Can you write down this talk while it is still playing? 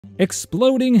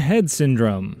Exploding head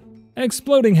syndrome.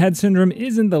 Exploding head syndrome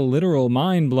isn't the literal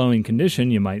mind-blowing condition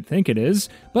you might think it is,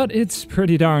 but it's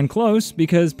pretty darn close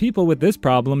because people with this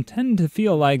problem tend to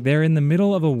feel like they're in the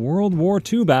middle of a World War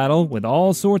II battle with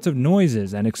all sorts of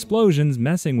noises and explosions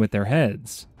messing with their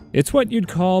heads. It's what you'd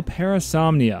call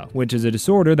parasomnia, which is a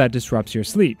disorder that disrupts your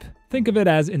sleep. Think of it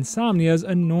as insomnia's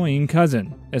annoying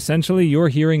cousin. Essentially, you're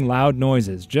hearing loud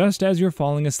noises just as you're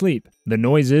falling asleep. The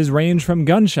noises range from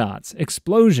gunshots,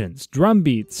 explosions, drum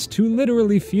beats, to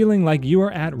literally feeling like you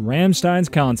are at Rammstein's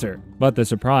concert. But the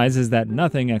surprise is that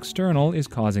nothing external is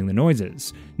causing the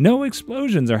noises. No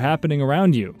explosions are happening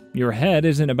around you. Your head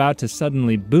isn't about to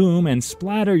suddenly boom and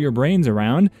splatter your brains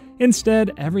around.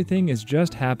 Instead, everything is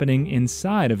just happening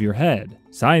inside of your head.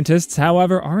 Scientists,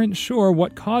 however, aren't sure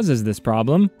what causes this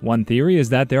problem. One theory is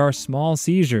that there are small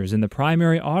seizures in the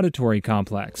primary auditory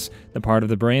complex, the part of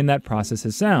the brain that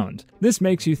processes sound. This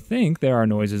makes you think there are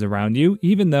noises around you,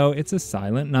 even though it's a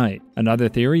silent night. Another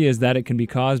theory is that it can be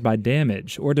caused by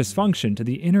damage or dysfunction to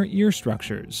the inner ear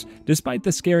structures. Despite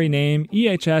the scary name,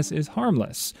 EHS is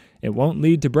harmless. It won't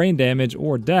lead to brain damage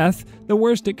or death. The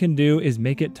worst it can do is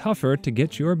make it tougher to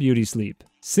get your beauty sleep.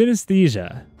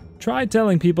 Synesthesia. Try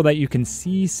telling people that you can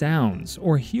see sounds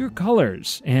or hear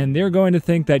colors, and they're going to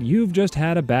think that you've just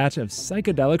had a batch of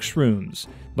psychedelic shrooms.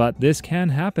 But this can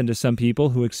happen to some people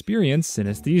who experience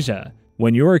synesthesia.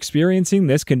 When you're experiencing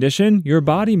this condition, your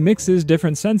body mixes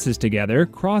different senses together,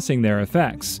 crossing their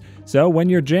effects. So when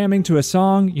you're jamming to a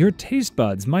song, your taste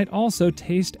buds might also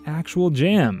taste actual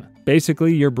jam.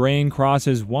 Basically, your brain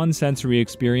crosses one sensory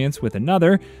experience with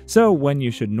another, so when you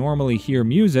should normally hear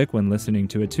music when listening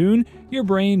to a tune, your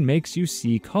brain makes you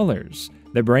see colors.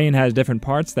 The brain has different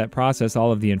parts that process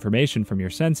all of the information from your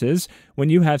senses.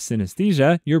 When you have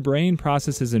synesthesia, your brain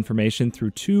processes information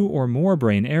through two or more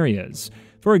brain areas.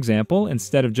 For example,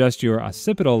 instead of just your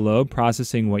occipital lobe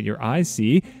processing what your eyes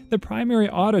see, the primary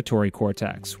auditory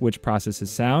cortex, which processes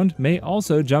sound, may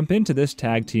also jump into this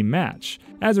tag team match.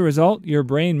 As a result, your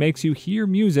brain makes you hear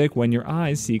music when your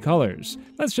eyes see colors.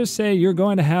 Let's just say you're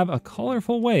going to have a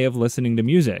colorful way of listening to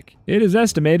music. It is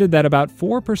estimated that about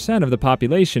 4% of the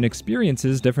population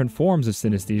experiences different forms of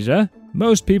synesthesia.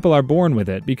 Most people are born with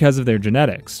it because of their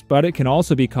genetics, but it can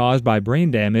also be caused by brain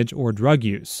damage or drug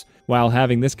use. While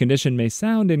having this condition may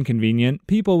sound inconvenient,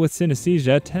 people with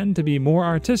synesthesia tend to be more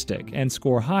artistic and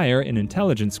score higher in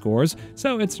intelligence scores,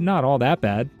 so it's not all that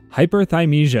bad.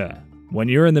 Hyperthymesia. When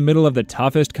you're in the middle of the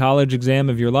toughest college exam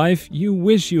of your life, you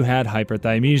wish you had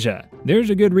hyperthymesia. There's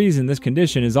a good reason this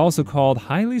condition is also called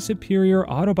highly superior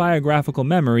autobiographical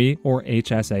memory, or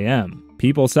HSAM.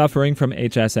 People suffering from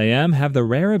HSAM have the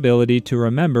rare ability to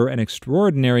remember an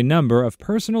extraordinary number of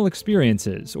personal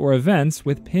experiences or events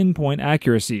with pinpoint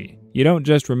accuracy. You don't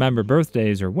just remember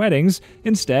birthdays or weddings,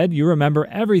 instead you remember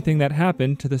everything that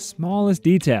happened to the smallest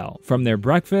detail, from their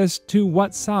breakfast to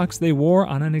what socks they wore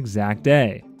on an exact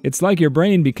day. It's like your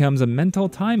brain becomes a mental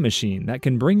time machine that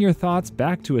can bring your thoughts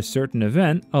back to a certain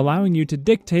event, allowing you to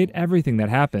dictate everything that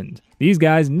happened. These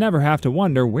guys never have to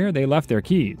wonder where they left their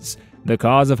keys. The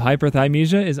cause of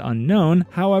hyperthymesia is unknown,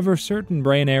 however, certain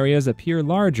brain areas appear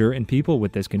larger in people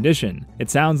with this condition.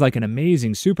 It sounds like an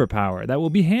amazing superpower that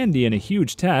will be handy in a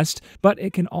huge test, but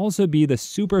it can also be the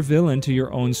supervillain to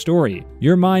your own story.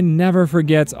 Your mind never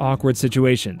forgets awkward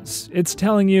situations. It's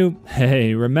telling you,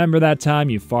 hey, remember that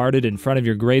time you farted in front of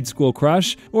your grade school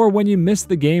crush? Or when you missed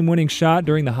the game-winning shot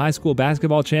during the high school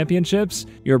basketball championships?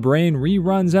 Your brain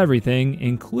reruns everything,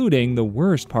 including the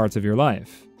worst parts of your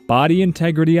life. Body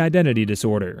integrity identity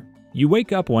disorder. You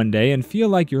wake up one day and feel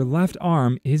like your left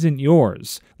arm isn't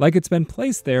yours, like it's been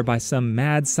placed there by some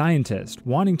mad scientist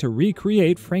wanting to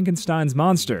recreate Frankenstein's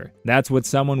monster. That's what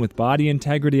someone with body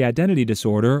integrity identity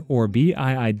disorder, or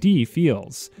BIID,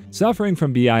 feels. Suffering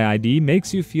from BIID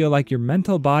makes you feel like your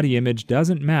mental body image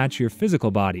doesn't match your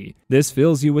physical body. This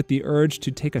fills you with the urge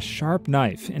to take a sharp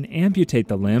knife and amputate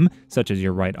the limb, such as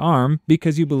your right arm,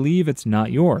 because you believe it's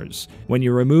not yours. When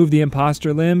you remove the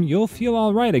imposter limb, you'll feel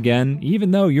all right again,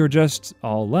 even though you're just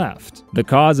all left. The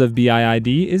cause of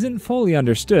BIID isn't fully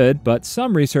understood, but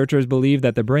some researchers believe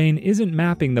that the brain isn't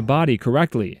mapping the body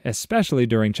correctly, especially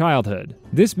during childhood.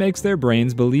 This makes their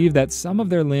brains believe that some of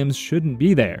their limbs shouldn't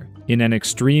be there. In an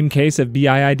extreme case of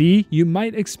BIID, you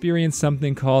might experience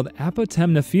something called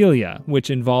apotemnophilia, which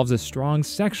involves a strong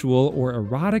sexual or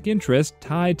erotic interest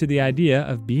tied to the idea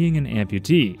of being an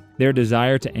amputee. Their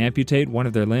desire to amputate one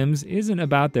of their limbs isn't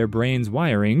about their brain's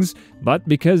wirings, but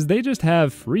because they just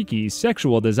have freaky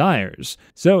sexual desires.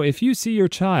 So if you see your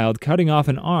child cutting off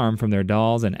an arm from their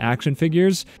dolls and action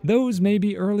figures, those may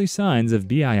be early signs of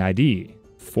BIID.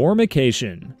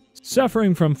 Formication.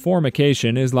 Suffering from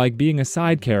formication is like being a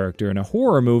side character in a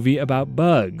horror movie about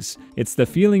bugs. It's the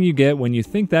feeling you get when you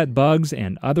think that bugs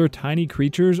and other tiny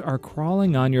creatures are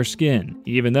crawling on your skin,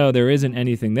 even though there isn't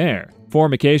anything there.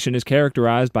 Formication is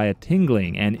characterized by a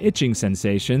tingling and itching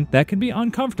sensation that can be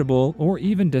uncomfortable or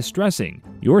even distressing.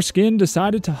 Your skin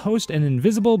decided to host an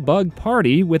invisible bug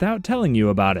party without telling you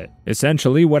about it.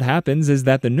 Essentially, what happens is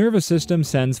that the nervous system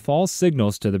sends false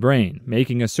signals to the brain,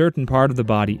 making a certain part of the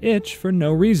body itch for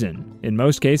no reason. In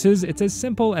most cases, it's as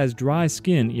simple as dry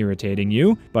skin irritating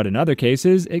you, but in other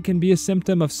cases, it can be a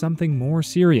symptom of something more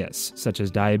serious, such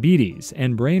as diabetes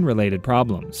and brain-related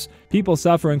problems. People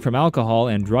suffering from alcohol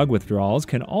and drug withdrawals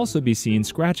can also be seen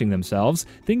scratching themselves,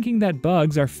 thinking that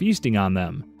bugs are feasting on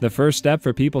them. The first step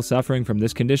for people suffering from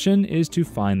this condition is to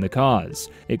find the cause.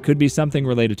 It could be something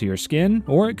related to your skin,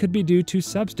 or it could be due to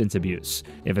substance abuse.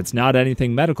 If it's not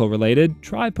anything medical related,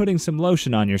 try putting some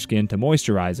lotion on your skin to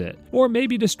moisturize it, or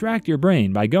maybe distract your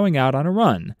brain by going out on a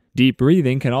run. Deep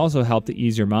breathing can also help to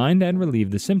ease your mind and relieve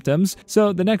the symptoms,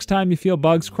 so the next time you feel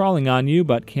bugs crawling on you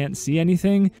but can't see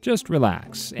anything, just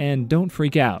relax and don't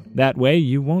freak out. That way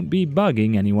you won't be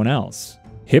bugging anyone else.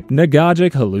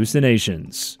 Hypnagogic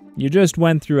hallucinations. You just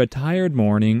went through a tired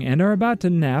morning and are about to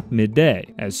nap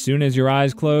midday. As soon as your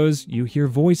eyes close, you hear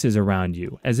voices around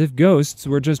you, as if ghosts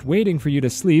were just waiting for you to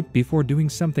sleep before doing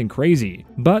something crazy.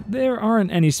 But there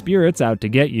aren't any spirits out to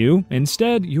get you.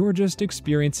 Instead, you're just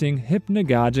experiencing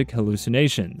hypnagogic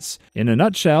hallucinations. In a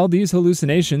nutshell, these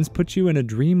hallucinations put you in a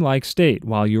dreamlike state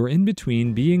while you're in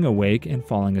between being awake and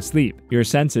falling asleep. Your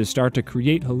senses start to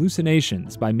create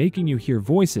hallucinations by making you hear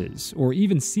voices or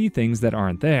even see things that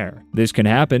aren't there. This can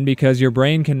happen because your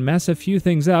brain can mess a few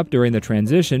things up during the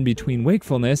transition between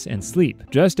wakefulness and sleep.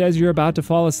 Just as you're about to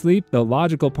fall asleep, the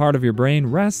logical part of your brain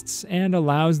rests and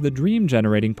allows the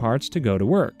dream-generating parts to go to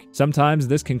work. Sometimes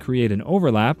this can create an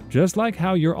overlap, just like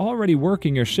how you're already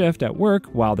working your shift at work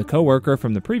while the coworker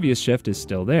from the previous shift is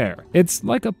still there. It's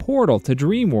like a portal to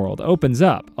dream world opens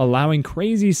up, allowing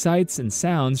crazy sights and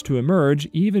sounds to emerge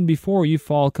even before you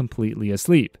fall completely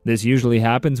asleep. This usually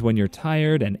happens when you're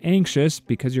tired and anxious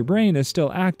because your brain is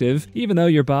still active even though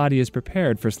your body is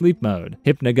prepared for sleep mode.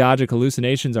 Hypnagogic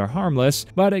hallucinations are harmless,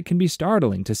 but it can be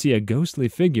startling to see a ghostly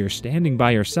figure standing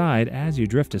by your side as you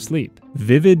drift to sleep.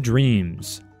 Vivid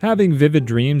dreams. Having vivid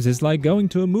dreams is like going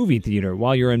to a movie theater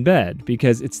while you're in bed,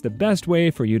 because it's the best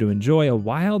way for you to enjoy a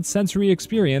wild sensory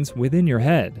experience within your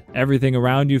head. Everything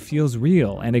around you feels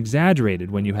real and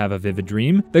exaggerated when you have a vivid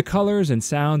dream. The colors and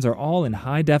sounds are all in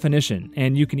high definition,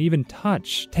 and you can even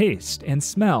touch, taste, and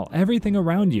smell everything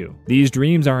around you. These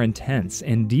dreams are intense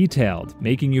and detailed,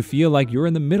 making you feel like you're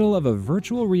in the middle of a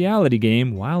virtual reality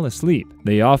game while asleep.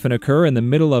 They often occur in the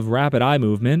middle of rapid eye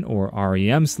movement, or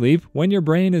REM sleep, when your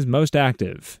brain is most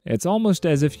active. It's almost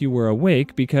as if you were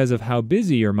awake because of how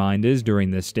busy your mind is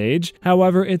during this stage.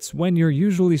 However, it's when you're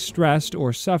usually stressed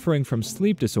or suffering from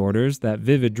sleep disorders that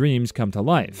vivid dreams come to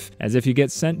life, as if you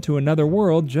get sent to another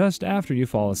world just after you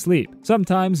fall asleep.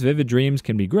 Sometimes vivid dreams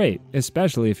can be great,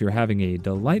 especially if you're having a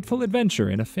delightful adventure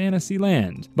in a fantasy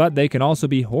land. But they can also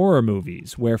be horror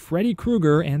movies, where Freddy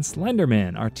Krueger and Slender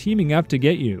Man are teaming up to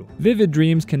get you. Vivid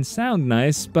dreams can sound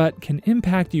nice, but can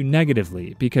impact you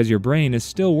negatively because your brain is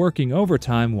still working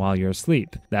overtime while you're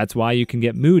asleep. That's why you can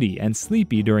get moody and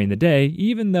sleepy during the day,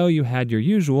 even though you had your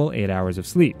usual 8 hours of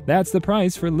sleep. That's the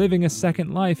price for living a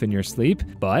second life in your sleep.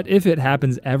 But if it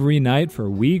happens every night for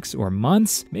weeks or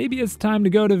months, maybe it's time to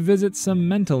go to visit some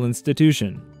mental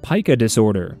institution. Pica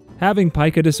Disorder. Having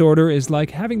pica disorder is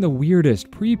like having the weirdest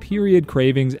pre-period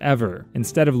cravings ever.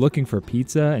 Instead of looking for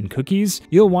pizza and cookies,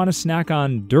 you'll want to snack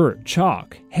on dirt,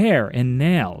 chalk, hair, and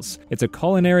nails. It's a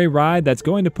culinary ride that's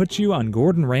going to put you on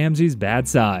Gordon Ramsay's bad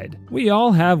side. We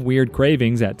all have weird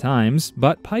cravings at times,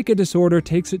 but pica disorder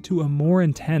takes it to a more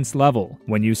intense level.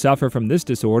 When you suffer from this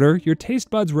disorder, your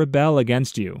taste buds rebel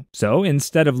against you. So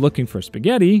instead of looking for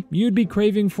spaghetti, you'd be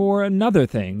craving for another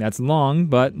thing that's long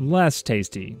but less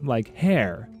tasty, like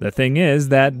hair. The thing is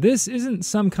that this isn't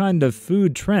some kind of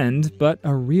food trend, but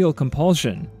a real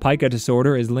compulsion. Pica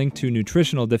disorder is linked to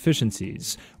nutritional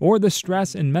deficiencies, or the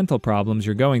stress and mental problems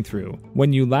you're going through.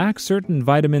 When you lack certain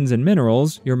vitamins and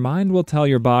minerals, your mind will tell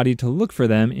your body to look for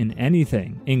them in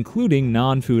anything, including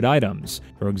non-food items.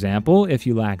 For example, if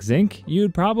you lack zinc,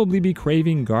 you'd probably be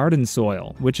craving garden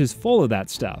soil, which is full of that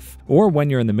stuff. Or when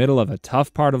you're in the middle of a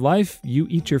tough part of life, you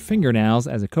eat your fingernails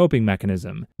as a coping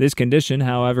mechanism. This condition,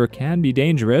 however, can be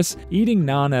dangerous dangerous, eating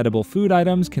non-edible food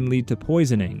items can lead to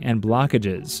poisoning and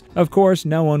blockages. Of course,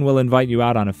 no one will invite you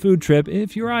out on a food trip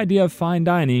if your idea of fine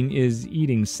dining is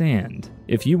eating sand.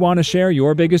 If you want to share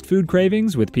your biggest food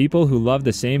cravings with people who love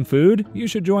the same food, you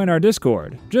should join our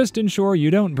Discord. Just ensure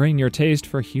you don't bring your taste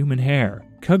for human hair.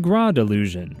 KAGR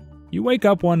Delusion. You wake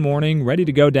up one morning ready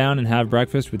to go down and have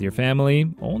breakfast with your family,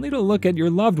 only to look at your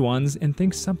loved ones and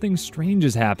think something strange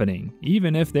is happening,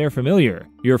 even if they're familiar.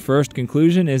 Your first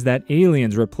conclusion is that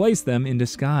aliens replaced them in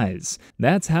disguise.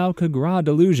 That's how KAGR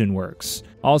Delusion works.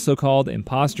 Also called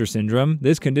imposter syndrome,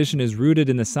 this condition is rooted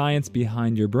in the science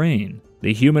behind your brain.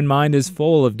 The human mind is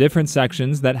full of different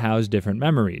sections that house different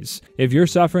memories. If you're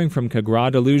suffering from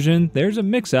KAGR delusion, there's a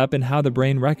mix-up in how the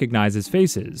brain recognizes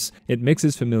faces. It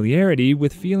mixes familiarity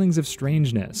with feelings of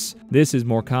strangeness. This is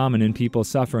more common in people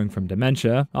suffering from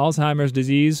dementia, Alzheimer's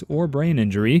disease, or brain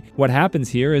injury. What happens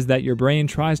here is that your brain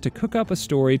tries to cook up a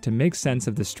story to make sense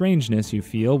of the strangeness you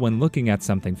feel when looking at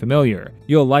something familiar.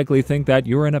 You'll likely think that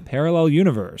you're in a parallel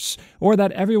universe, or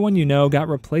that everyone you know got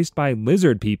replaced by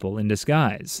lizard people in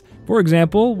disguise. For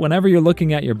example, whenever you're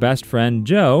looking at your best friend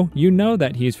Joe, you know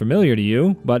that he's familiar to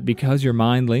you, but because your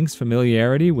mind links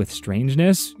familiarity with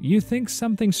strangeness, you think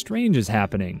something strange is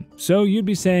happening. So you'd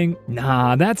be saying,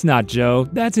 "Nah, that's not Joe,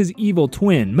 that's his evil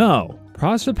twin, Mo."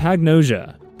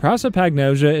 Prosopagnosia.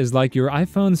 Prosopagnosia is like your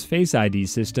iPhone's Face ID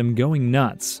system going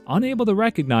nuts, unable to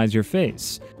recognize your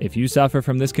face. If you suffer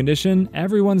from this condition,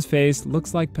 everyone's face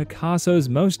looks like Picasso's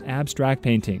most abstract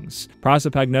paintings.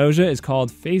 Prosopagnosia is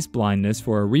called face blindness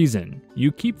for a reason.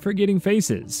 You keep forgetting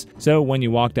faces. So when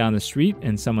you walk down the street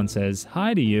and someone says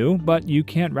hi to you, but you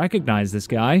can't recognize this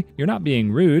guy, you're not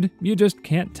being rude, you just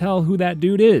can't tell who that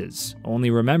dude is,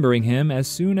 only remembering him as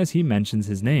soon as he mentions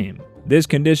his name. This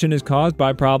condition is caused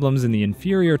by problems in the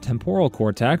inferior temporal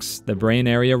cortex, the brain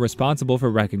area responsible for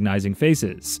recognizing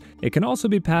faces. It can also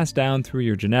be passed down through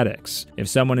your genetics. If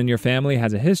someone in your family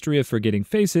has a history of forgetting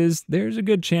faces, there's a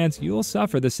good chance you'll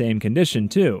suffer the same condition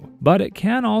too. But it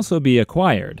can also be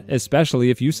acquired, especially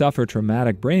if you suffer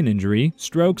traumatic brain injury,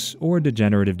 strokes, or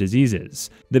degenerative diseases.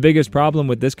 The biggest problem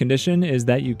with this condition is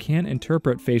that you can't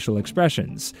interpret facial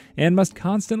expressions, and must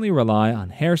constantly rely on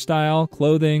hairstyle,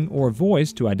 clothing, or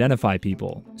voice to identify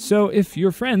people. So if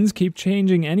your friends keep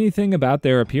changing anything about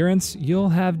their appearance, you'll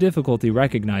have difficulty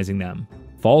recognizing them.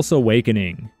 False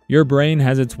awakening. Your brain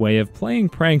has its way of playing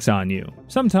pranks on you.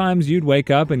 Sometimes you'd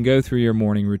wake up and go through your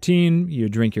morning routine, you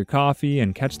drink your coffee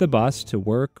and catch the bus to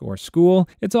work or school.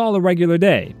 It's all a regular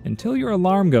day, until your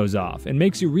alarm goes off and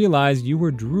makes you realize you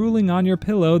were drooling on your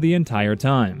pillow the entire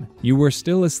time. You were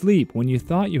still asleep when you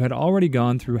thought you had already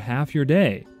gone through half your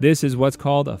day. This is what's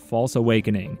called a false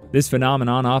awakening. This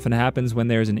phenomenon often happens when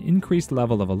there's an increased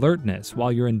level of alertness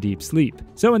while you're in deep sleep.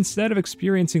 So instead of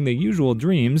experiencing the usual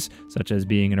dreams, such as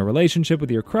being in a relationship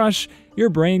with your crush, your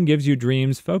brain gives you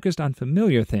dreams focused on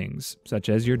familiar things, such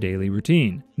as your daily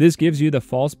routine. This gives you the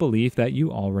false belief that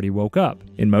you already woke up.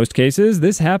 In most cases,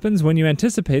 this happens when you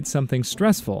anticipate something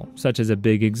stressful, such as a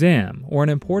big exam or an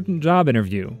important job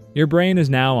interview. Your brain is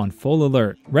now on full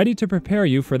alert, ready to prepare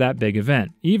you for that big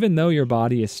event, even though your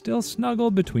body is still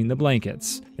snuggled between the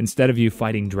blankets. Instead of you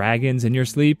fighting dragons in your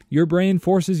sleep, your brain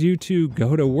forces you to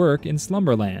go to work in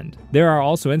slumberland. There are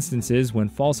also instances when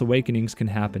false awakenings can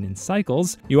happen in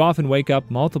cycles. You often wake up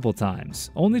multiple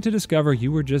times, only to discover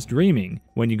you were just dreaming.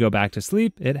 When you go back to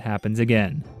sleep, it happens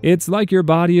again. It's like your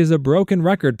body is a broken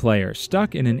record player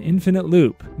stuck in an infinite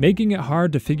loop, making it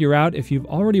hard to figure out if you've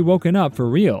already woken up for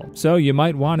real. So you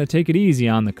might want to take it easy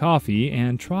on the coffee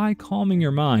and try calming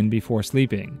your mind before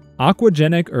sleeping.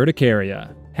 Aquagenic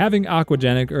Ticaria. Having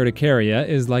aquagenic urticaria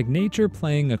is like nature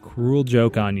playing a cruel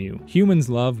joke on you. Humans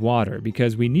love water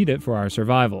because we need it for our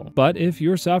survival. But if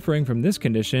you're suffering from this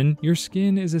condition, your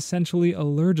skin is essentially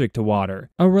allergic to water.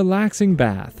 A relaxing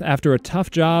bath after a tough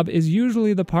job is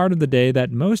usually the part of the day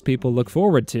that most people look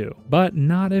forward to. But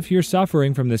not if you're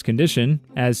suffering from this condition.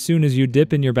 As soon as you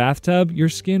dip in your bathtub, your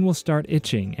skin will start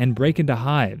itching and break into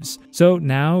hives. So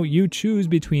now you choose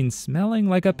between smelling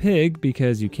like a pig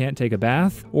because you can't take a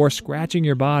bath, or scratching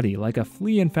your body like a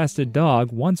flea-infested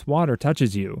dog once water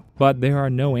touches you. But there are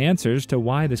no answers to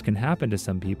why this can happen to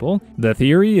some people. The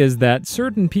theory is that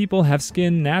certain people have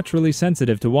skin naturally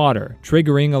sensitive to water,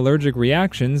 triggering allergic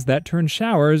reactions that turn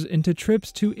showers into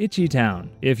trips to Itchy Town.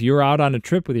 If you're out on a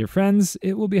trip with your friends,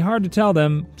 it will be hard to tell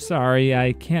them, "Sorry,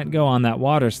 I can't go on that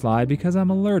water slide because I'm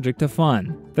allergic to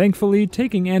fun." Thankfully,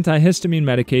 taking antihistamine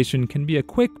medication can be a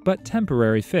quick but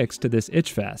temporary fix to this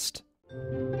itch fest.